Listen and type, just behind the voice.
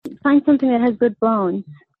Find something that has good bones.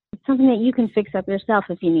 Something that you can fix up yourself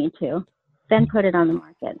if you need to. Then put it on the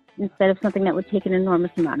market instead of something that would take an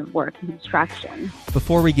enormous amount of work and construction.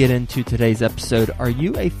 Before we get into today's episode, are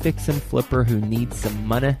you a fix and flipper who needs some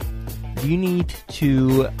money? Do you need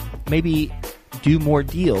to maybe do more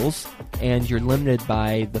deals and you're limited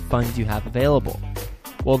by the funds you have available?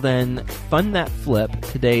 Well then, Fund That Flip,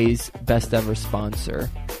 today's best ever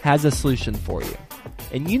sponsor, has a solution for you.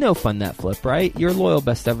 And you know Fund That Flip, right? You're a loyal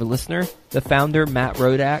best ever listener. The founder, Matt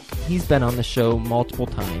Rodak, he's been on the show multiple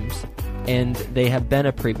times. And they have been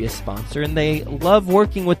a previous sponsor, and they love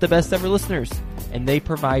working with the best ever listeners. And they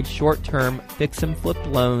provide short-term fix and flip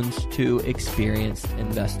loans to experienced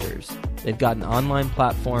investors. They've got an online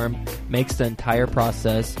platform, makes the entire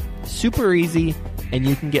process super easy, and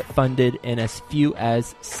you can get funded in as few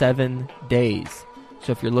as 7 days.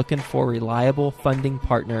 So if you're looking for a reliable funding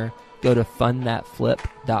partner, go to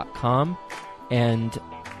fundthatflip.com and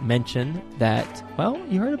mention that, well,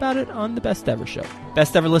 you heard about it on the Best Ever Show.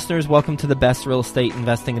 Best Ever listeners, welcome to the best real estate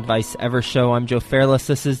investing advice ever show. I'm Joe Fairless.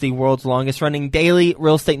 This is the world's longest running daily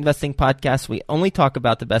real estate investing podcast. We only talk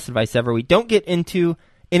about the best advice ever. We don't get into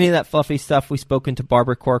any of that fluffy stuff. We've spoken to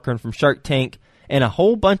Barbara Corcoran from Shark Tank and a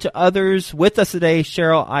whole bunch of others. With us today,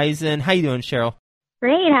 Cheryl Eisen. How you doing, Cheryl?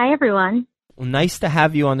 Great. Hi, everyone. Nice to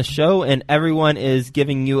have you on the show, and everyone is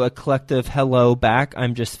giving you a collective hello back.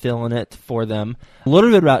 I'm just feeling it for them. A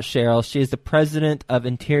little bit about Cheryl. She is the president of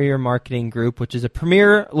Interior Marketing Group, which is a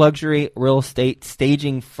premier luxury real estate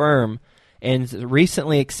staging firm, and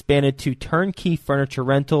recently expanded to turnkey furniture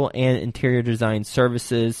rental and interior design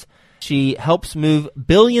services. She helps move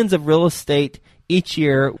billions of real estate each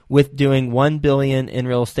year, with doing $1 billion in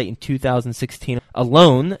real estate in 2016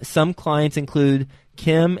 alone. Some clients include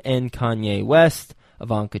Kim and Kanye West,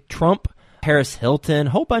 Ivanka Trump, Paris Hilton, a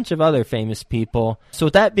whole bunch of other famous people. So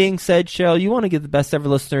with that being said, Cheryl, you want to give the best ever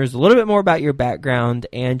listeners a little bit more about your background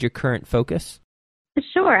and your current focus?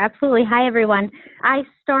 Sure, absolutely. Hi, everyone. I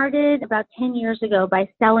started about 10 years ago by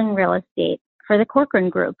selling real estate for the Corcoran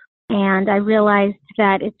Group. And I realized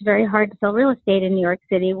that it's very hard to sell real estate in New York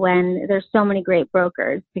City when there's so many great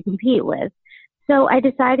brokers to compete with. So I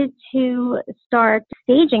decided to start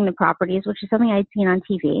staging the properties, which is something I'd seen on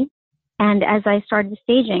TV. And as I started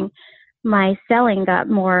staging, my selling got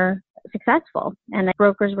more successful. And the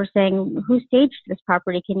brokers were saying, who staged this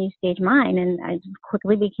property? Can you stage mine? And I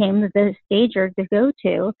quickly became the stager to go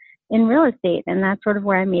to in real estate. And that's sort of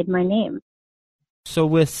where I made my name. So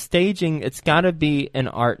with staging, it's got to be an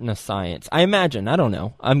art and a science. I imagine, I don't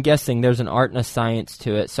know. I'm guessing there's an art and a science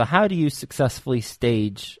to it. So how do you successfully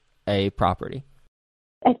stage a property?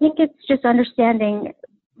 I think it's just understanding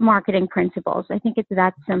marketing principles. I think it's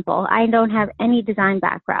that simple. I don't have any design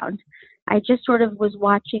background. I just sort of was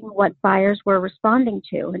watching what buyers were responding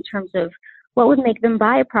to in terms of what would make them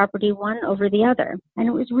buy a property one over the other. And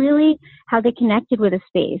it was really how they connected with a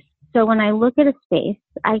space. So when I look at a space,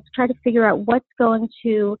 I try to figure out what's going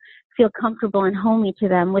to feel comfortable and homey to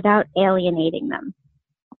them without alienating them.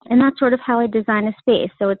 And that's sort of how I design a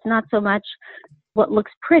space. So it's not so much what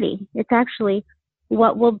looks pretty. It's actually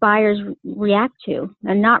what will buyers react to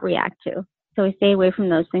and not react to. So we stay away from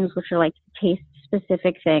those things which are like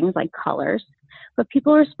taste-specific things like colors. But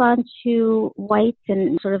people respond to whites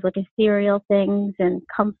and sort of like ethereal things and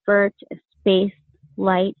comfort, space,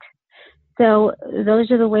 light. So those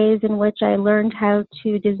are the ways in which I learned how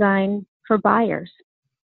to design for buyers.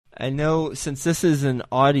 I know since this is an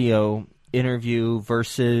audio interview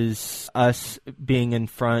versus us being in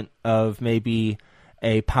front of maybe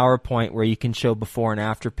a PowerPoint where you can show before and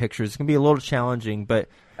after pictures, it's going to be a little challenging, but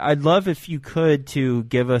I'd love if you could to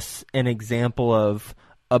give us an example of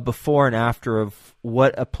a before and after of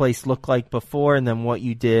what a place looked like before and then what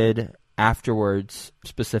you did afterwards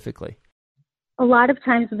specifically. A lot of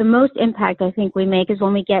times the most impact I think we make is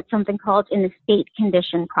when we get something called an estate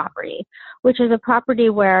condition property, which is a property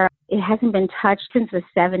where it hasn't been touched since the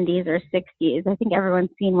 70s or 60s. I think everyone's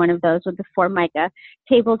seen one of those with the Formica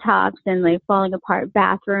tabletops and like falling apart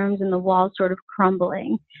bathrooms and the walls sort of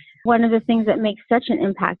crumbling. One of the things that makes such an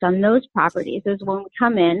impact on those properties is when we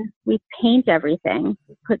come in, we paint everything,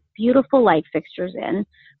 we put beautiful light fixtures in,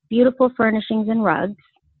 beautiful furnishings and rugs,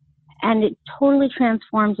 and it totally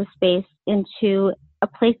transforms a space into a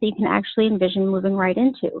place that you can actually envision moving right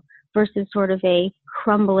into versus sort of a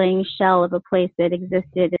crumbling shell of a place that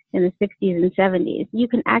existed in the 60s and 70s. You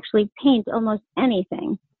can actually paint almost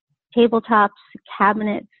anything, tabletops,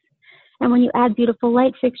 cabinets, and when you add beautiful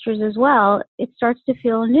light fixtures as well, it starts to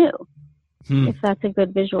feel new. If that's a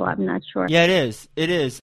good visual, I'm not sure. Yeah, it is. It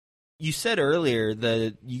is. You said earlier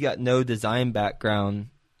that you got no design background.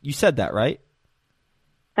 You said that, right?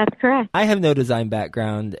 That's correct. I have no design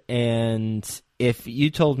background, and if you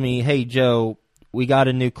told me, hey, Joe, we got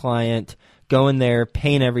a new client, go in there,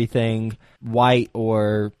 paint everything white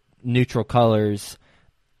or neutral colors,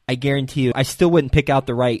 I guarantee you I still wouldn't pick out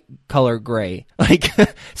the right color gray.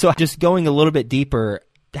 So just going a little bit deeper,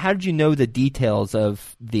 how did you know the details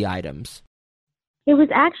of the items? It was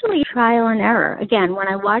actually trial and error. Again, when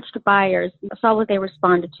I watched buyers, saw what they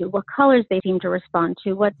responded to, what colors they seemed to respond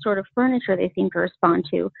to, what sort of furniture they seemed to respond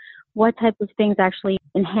to, what type of things actually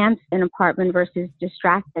enhanced an apartment versus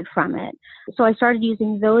distracted from it. So I started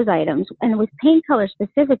using those items. And with paint colors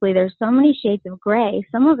specifically, there's so many shades of gray.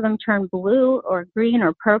 Some of them turn blue or green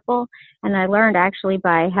or purple. And I learned actually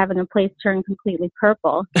by having a place turn completely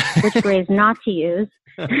purple, which grays not to use.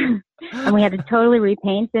 And we had to totally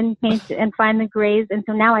repaint and paint and find the grays. And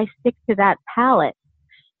so now I stick to that palette.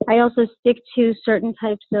 I also stick to certain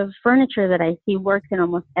types of furniture that I see works in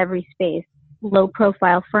almost every space. Low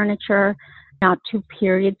profile furniture, not too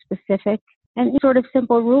period specific, and sort of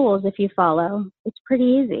simple rules if you follow. It's pretty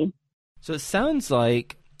easy. So it sounds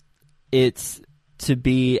like it's to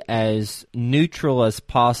be as neutral as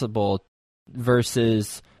possible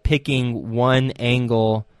versus picking one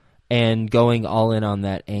angle and going all in on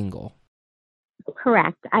that angle.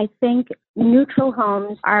 Correct. I think neutral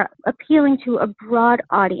homes are appealing to a broad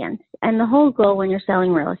audience. And the whole goal when you're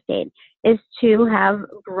selling real estate is to have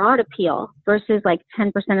broad appeal versus like 10%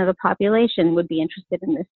 of the population would be interested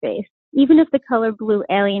in this space. Even if the color blue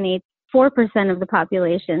alienates 4% of the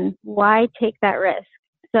population, why take that risk?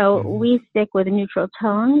 So we stick with neutral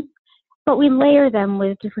tones, but we layer them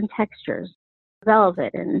with different textures,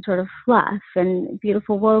 velvet and sort of fluff and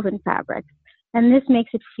beautiful woven fabrics. And this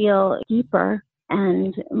makes it feel deeper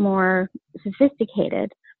and more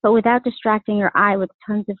sophisticated, but without distracting your eye with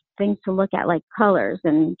tons of things to look at, like colors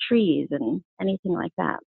and trees and anything like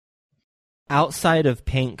that. Outside of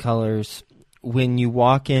paint colors, when you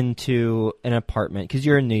walk into an apartment, because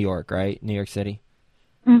you're in New York, right? New York City?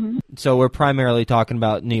 Mm-hmm. So we're primarily talking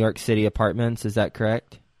about New York City apartments, is that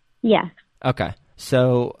correct? Yes. Okay.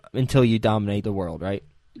 So until you dominate the world, right?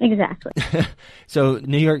 Exactly. So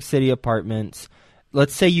New York City apartments,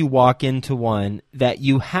 let's say you walk into one that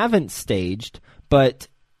you haven't staged, but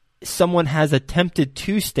someone has attempted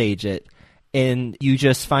to stage it, and you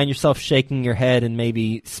just find yourself shaking your head and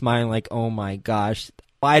maybe smiling like, oh my gosh,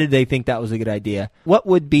 why did they think that was a good idea? What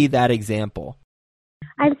would be that example?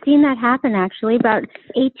 I've seen that happen, actually. About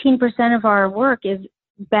 18% of our work is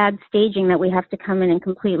bad staging that we have to come in and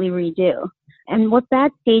completely redo. And what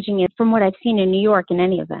bad staging is, from what I've seen in New York in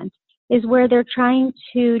any event, is where they're trying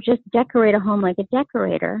to just decorate a home like a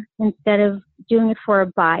decorator instead of doing it for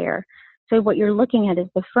a buyer. So what you're looking at is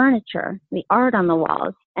the furniture, the art on the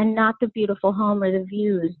walls, and not the beautiful home or the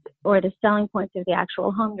views or the selling points of the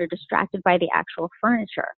actual home. You're distracted by the actual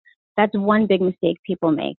furniture. That's one big mistake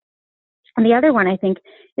people make. And the other one, I think,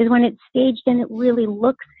 is when it's staged and it really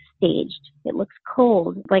looks staged. It looks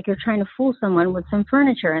cold, like you're trying to fool someone with some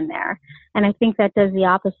furniture in there. And I think that does the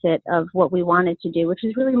opposite of what we wanted to do, which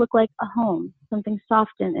is really look like a home, something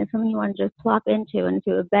soft and something you want to just plop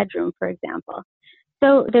into a bedroom, for example.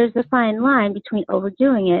 So there's a fine line between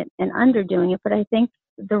overdoing it and underdoing it, but I think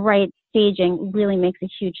the right staging really makes a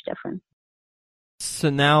huge difference. So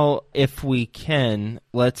now, if we can,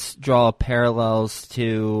 let's draw parallels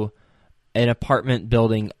to an apartment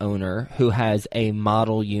building owner who has a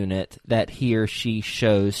model unit that he or she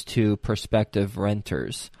shows to prospective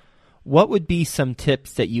renters. What would be some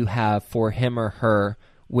tips that you have for him or her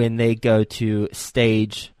when they go to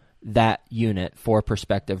stage that unit for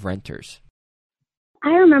prospective renters?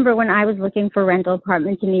 I remember when I was looking for rental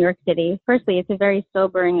apartments in New York City, firstly, it's a very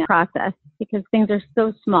sobering process because things are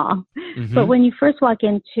so small. Mm-hmm. But when you first walk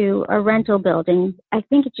into a rental building, I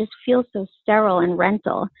think it just feels so sterile and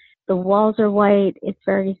rental. The walls are white. It's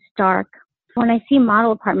very stark. When I see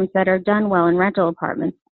model apartments that are done well in rental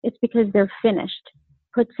apartments, it's because they're finished.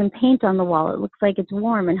 Put some paint on the wall. It looks like it's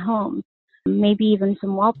warm and home. Maybe even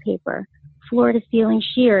some wallpaper. Floor to ceiling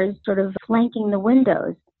sheers sort of flanking the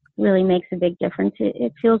windows really makes a big difference.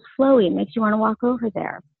 It feels flowy. It makes you want to walk over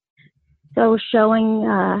there. So showing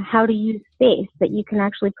how to use space, that you can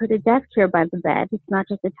actually put a desk here by the bed. It's not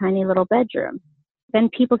just a tiny little bedroom. Then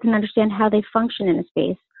people can understand how they function in a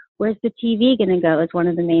space. Where's the TV going to go is one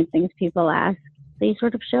of the main things people ask. So you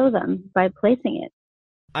sort of show them by placing it.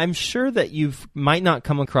 I'm sure that you might not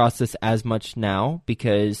come across this as much now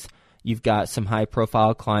because you've got some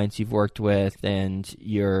high-profile clients you've worked with and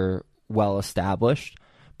you're well-established.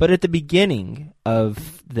 But at the beginning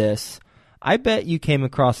of this, I bet you came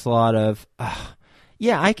across a lot of,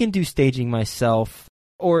 yeah, I can do staging myself.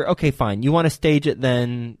 Or, okay, fine, you want to stage it,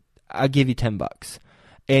 then I'll give you $10.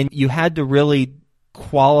 And you had to really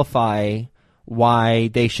qualify why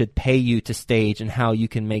they should pay you to stage and how you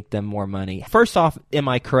can make them more money. First off, am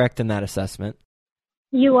I correct in that assessment?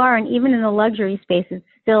 You are, and even in the luxury space, it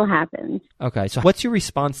still happens. Okay, so what's your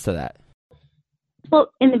response to that?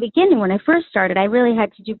 Well, in the beginning, when I first started, I really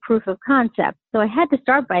had to do proof of concept. So I had to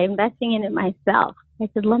start by investing in it myself. I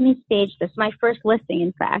said, let me stage this. My first listing,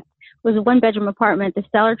 in fact, was a one-bedroom apartment. The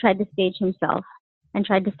seller tried to stage himself and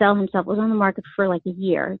tried to sell himself. It was on the market for like a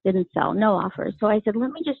year. Didn't sell, no offers. So I said,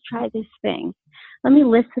 let me just try this thing. Let me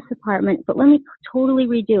list this apartment, but let me totally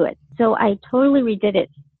redo it. So I totally redid it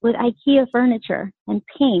with IKEA furniture and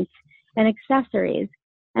paint and accessories.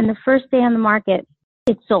 And the first day on the market,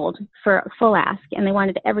 it sold for a full ask, and they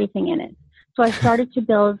wanted everything in it. So I started to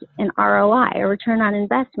build an ROI, a return on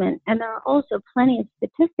investment, and there are also plenty of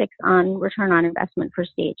statistics on return on investment for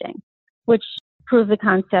staging, which prove the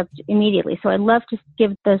concept immediately. So I love to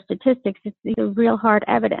give those statistics. It's the real hard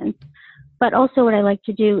evidence. But also what I like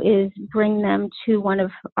to do is bring them to one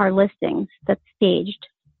of our listings that's staged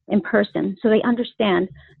in person, so they understand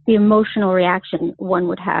the emotional reaction one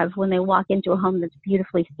would have when they walk into a home that's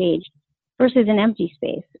beautifully staged versus an empty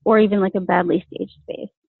space or even like a badly staged space.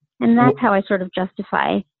 And that's how I sort of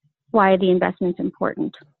justify why the investment's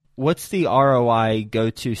important. What's the ROI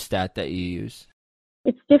go-to stat that you use?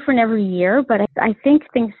 It's different every year, but I think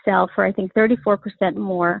things sell for, 34%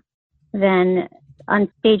 more than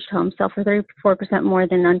unstaged homes, sell for 34% more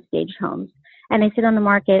than unstaged homes. And they sit on the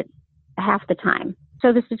market half the time.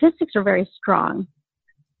 So the statistics are very strong.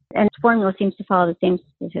 And formula seems to follow the same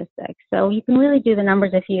statistics. So you can really do the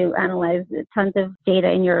numbers if you analyze tons of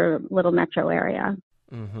data in your little metro area.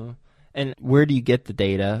 Mm-hmm. And where do you get the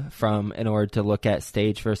data from in order to look at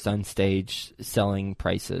stage versus unstaged selling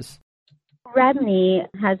prices? REBNY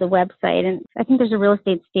has a website, and I think there's a real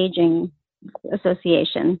estate staging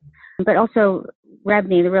association, but also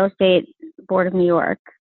REBNY, the Real Estate Board of New York,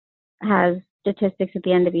 has statistics at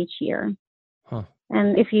the end of each year. Huh.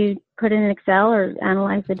 And if you put in Excel or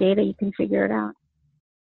analyze the data, you can figure it out.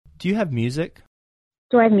 Do you have music?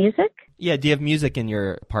 Do I have music? Yeah, do you have music in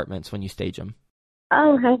your apartments when you stage them?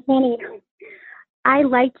 Oh, how funny. I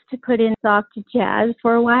liked to put in soft jazz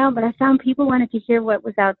for a while, but I found people wanted to hear what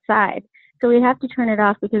was outside. So we have to turn it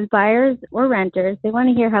off because buyers or renters, they want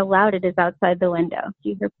to hear how loud it is outside the window. Do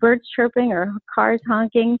you hear birds chirping or cars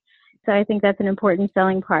honking? So I think that's an important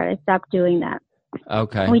selling part. I stopped doing that.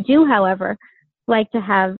 Okay. We do, however, like to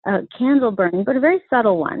have a candle burning, but a very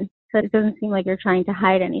subtle one, so it doesn't seem like you're trying to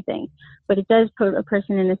hide anything. But it does put a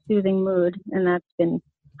person in a soothing mood, and that's been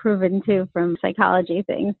proven too from psychology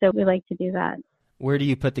things. So we like to do that. Where do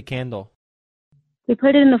you put the candle? We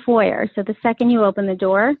put it in the foyer. So the second you open the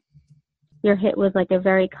door, you're hit with like a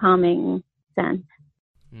very calming scent.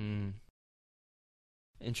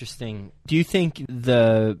 Interesting. Do you think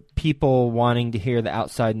the people wanting to hear the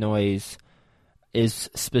outside noise is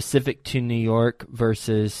specific to New York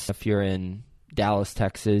versus if you're in Dallas,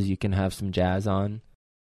 Texas, you can have some jazz on?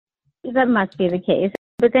 That must be the case.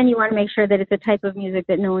 But then you want to make sure that it's a type of music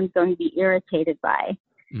that no one's going to be irritated by.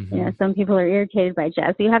 Mm-hmm. You know, some people are irritated by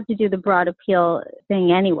jazz. So you have to do the broad appeal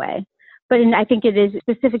thing anyway. But I think it is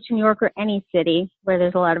specific to New York or any city where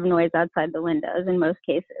there's a lot of noise outside the windows in most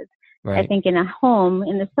cases. Right. I think in a home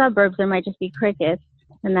in the suburbs, there might just be crickets,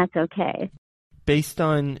 and that's okay. Based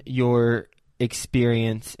on your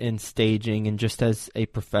experience in staging and just as a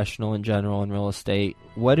professional in general in real estate,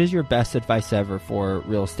 what is your best advice ever for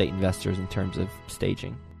real estate investors in terms of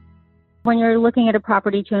staging? When you're looking at a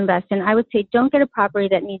property to invest in, I would say don't get a property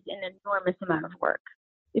that needs an enormous amount of work.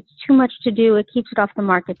 It's too much to do. It keeps it off the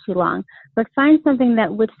market too long. But find something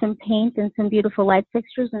that with some paint and some beautiful light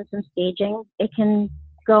fixtures and some staging, it can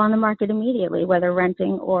go on the market immediately, whether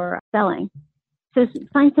renting or selling. So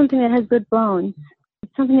find something that has good bones.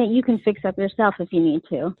 It's something that you can fix up yourself if you need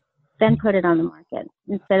to. Then put it on the market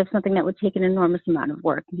instead of something that would take an enormous amount of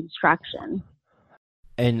work and construction.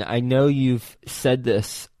 And I know you've said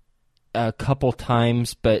this a couple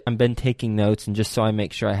times, but I've been taking notes, and just so I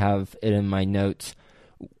make sure I have it in my notes,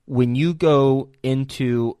 when you go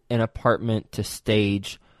into an apartment to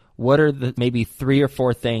stage, what are the maybe 3 or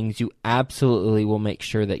 4 things you absolutely will make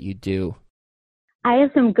sure that you do? I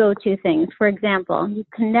have some go-to things. For example, you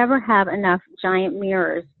can never have enough giant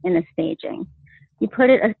mirrors in a staging. You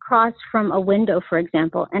put it across from a window, for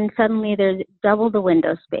example, and suddenly there's double the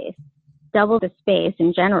window space, double the space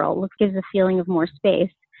in general, which gives a feeling of more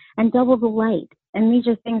space, and double the light. And these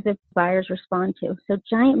are things that buyers respond to. So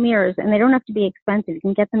giant mirrors, and they don't have to be expensive. You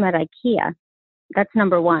can get them at IKEA. That's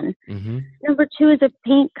number one. Mm-hmm. Number 2 is a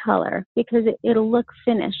paint color, because it'll look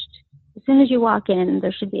finished. As soon as you walk in,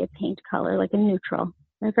 there should be a paint color, like a neutral.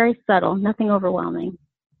 They're very subtle, nothing overwhelming.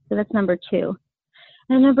 So that's number 2.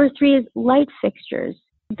 And number 3 is light fixtures.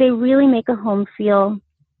 They really make a home feel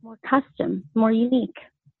more custom, more unique.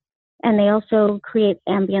 And they also create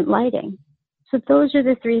ambient lighting. So those are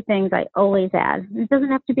the 3 things I always add. It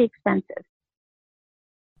doesn't have to be expensive.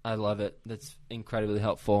 I love it. That's incredibly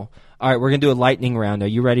helpful. All right, we're going to do a lightning round. Are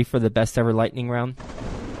you ready for the best ever lightning round?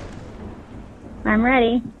 I'm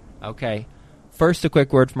ready. Okay. First, a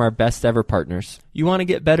quick word from our best ever partners. You want to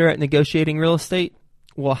get better at negotiating real estate?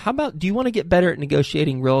 Well, how about, do you want to get better at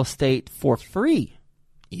negotiating real estate for free?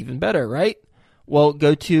 Even better, right? Well,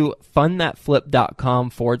 go to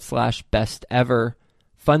fundthatflip.com/best ever.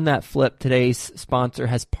 Fund That Flip, today's sponsor,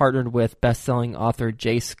 has partnered with best-selling author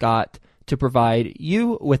Jay Scott to provide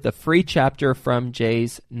you with a free chapter from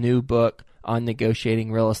Jay's new book on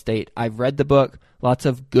negotiating real estate. I've read the book. Lots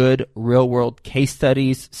of good real-world case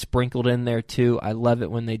studies sprinkled in there, too. I love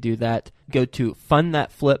it when they do that. Go to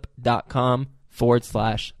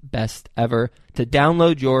fundthatflip.com/best ever to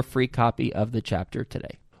download your free copy of the chapter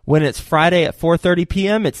today. When it's Friday at 4:30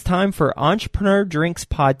 p.m., it's time for Entrepreneur Drinks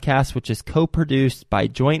Podcast, which is co-produced by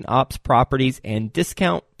Joint Ops Properties and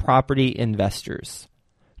Discount Property Investors.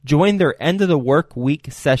 Join their end of the work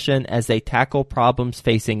week session as they tackle problems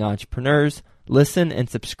facing entrepreneurs. Listen and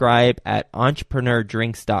subscribe at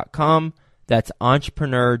entrepreneurdrinks.com. That's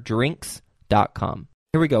entrepreneurdrinks.com.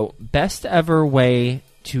 Here we go. Best ever way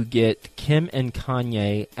to get Kim and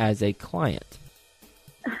Kanye as a client.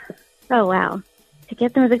 Oh, wow. To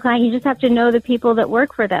get them as a client, you just have to know the people that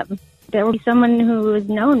work for them. There will be someone who is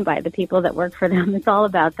known by the people that work for them. It's all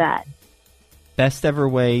about that. Best ever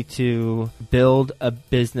way to build a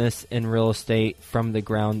business in real estate from the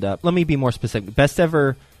ground up. Let me be more specific. Best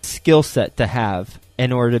ever skill set to have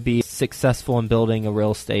in order to be successful in building a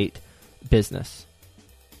real estate business.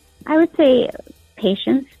 I would say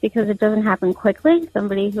patience, because it doesn't happen quickly.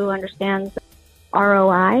 Somebody who understands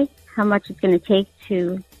ROI, how much it's going to take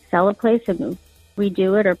to sell a place and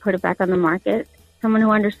redo it or put it back on the market. Someone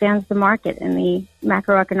who understands the market and the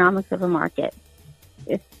macroeconomics of a market,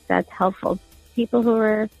 if that's helpful. People who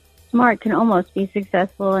are smart can almost be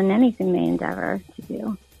successful in anything they endeavor to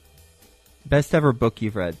do. Best ever book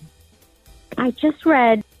you've read? I just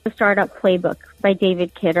read The Startup Playbook by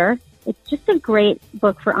David Kidder. It's just a great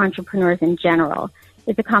book for entrepreneurs in general.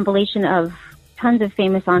 It's a compilation of tons of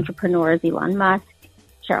famous entrepreneurs, Elon Musk,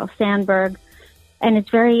 Sheryl Sandberg, and it's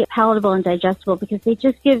very palatable and digestible because they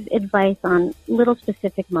just give advice on little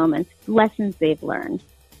specific moments, lessons they've learned.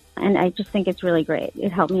 And I just think it's really great.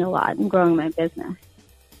 It helped me a lot in growing my business.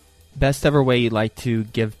 Best ever way you'd like to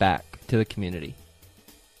give back to the community?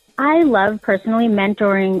 I love personally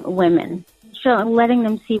mentoring women, letting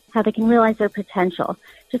them see how they can realize their potential.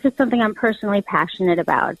 Just as something I'm personally passionate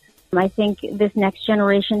about. I think this next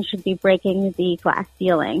generation should be breaking the glass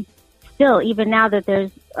ceiling. Still, even now that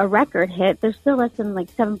there's a record hit, there's still less than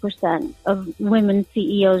 7% of women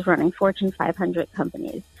CEOs running Fortune 500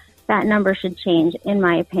 companies. That number should change, in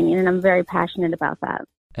my opinion, and I'm very passionate about that.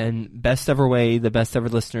 And best ever way the best ever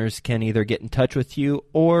listeners can either get in touch with you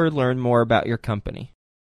or learn more about your company?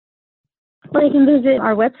 Well, you can visit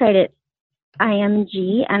our website at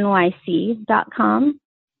imgnyc.com.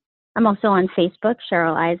 I'm also on Facebook,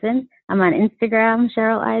 Cheryl Eisen. I'm on Instagram,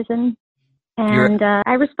 Cheryl Eisen. And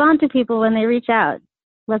I respond to people when they reach out.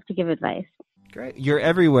 Love to give advice. Great. You're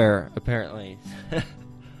everywhere, apparently. Well,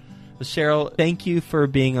 Cheryl, thank you for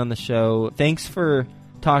being on the show. Thanks for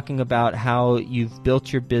talking about how you've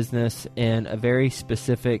built your business in a very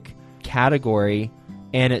specific category.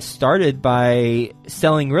 And it started by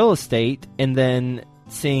selling real estate and then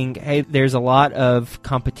seeing, hey, there's a lot of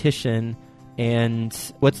competition. And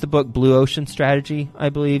what's the book? Blue Ocean Strategy, I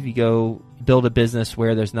believe. You go build a business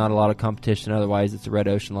where there's not a lot of competition. Otherwise, it's a red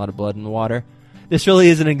ocean, a lot of blood in the water. This really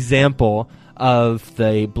is an example of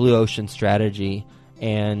the Blue Ocean Strategy.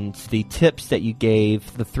 And the tips that you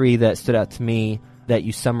gave, the 3 that stood out to me that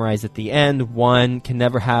you summarized at the end. 1, can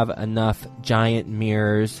never have enough giant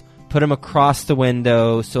mirrors. Put them across the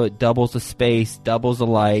window so it doubles the space, doubles the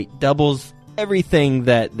light, doubles everything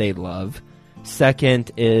that they love. Second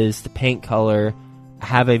is the paint color.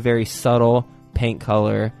 Have a very subtle paint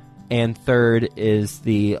color. And third is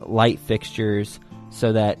the light fixtures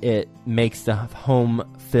so that it makes the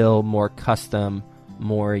home feel more custom,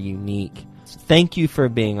 more unique. Thank you for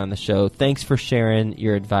being on the show. Thanks for sharing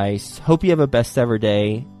your advice. Hope you have a best ever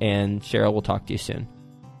day, and Cheryl, we'll talk to you soon.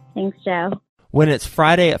 Thanks, Joe. When it's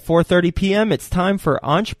Friday at 4:30 p.m., it's time for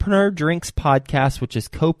Entrepreneur Drinks Podcast, which is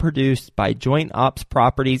co-produced by Joint Ops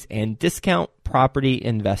Properties and Discount Property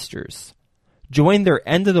Investors. Join their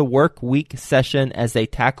end of the work week session as they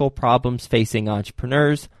tackle problems facing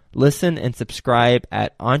entrepreneurs. Listen and subscribe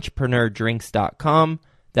at entrepreneurdrinks.com.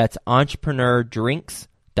 That's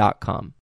entrepreneurdrinks.com.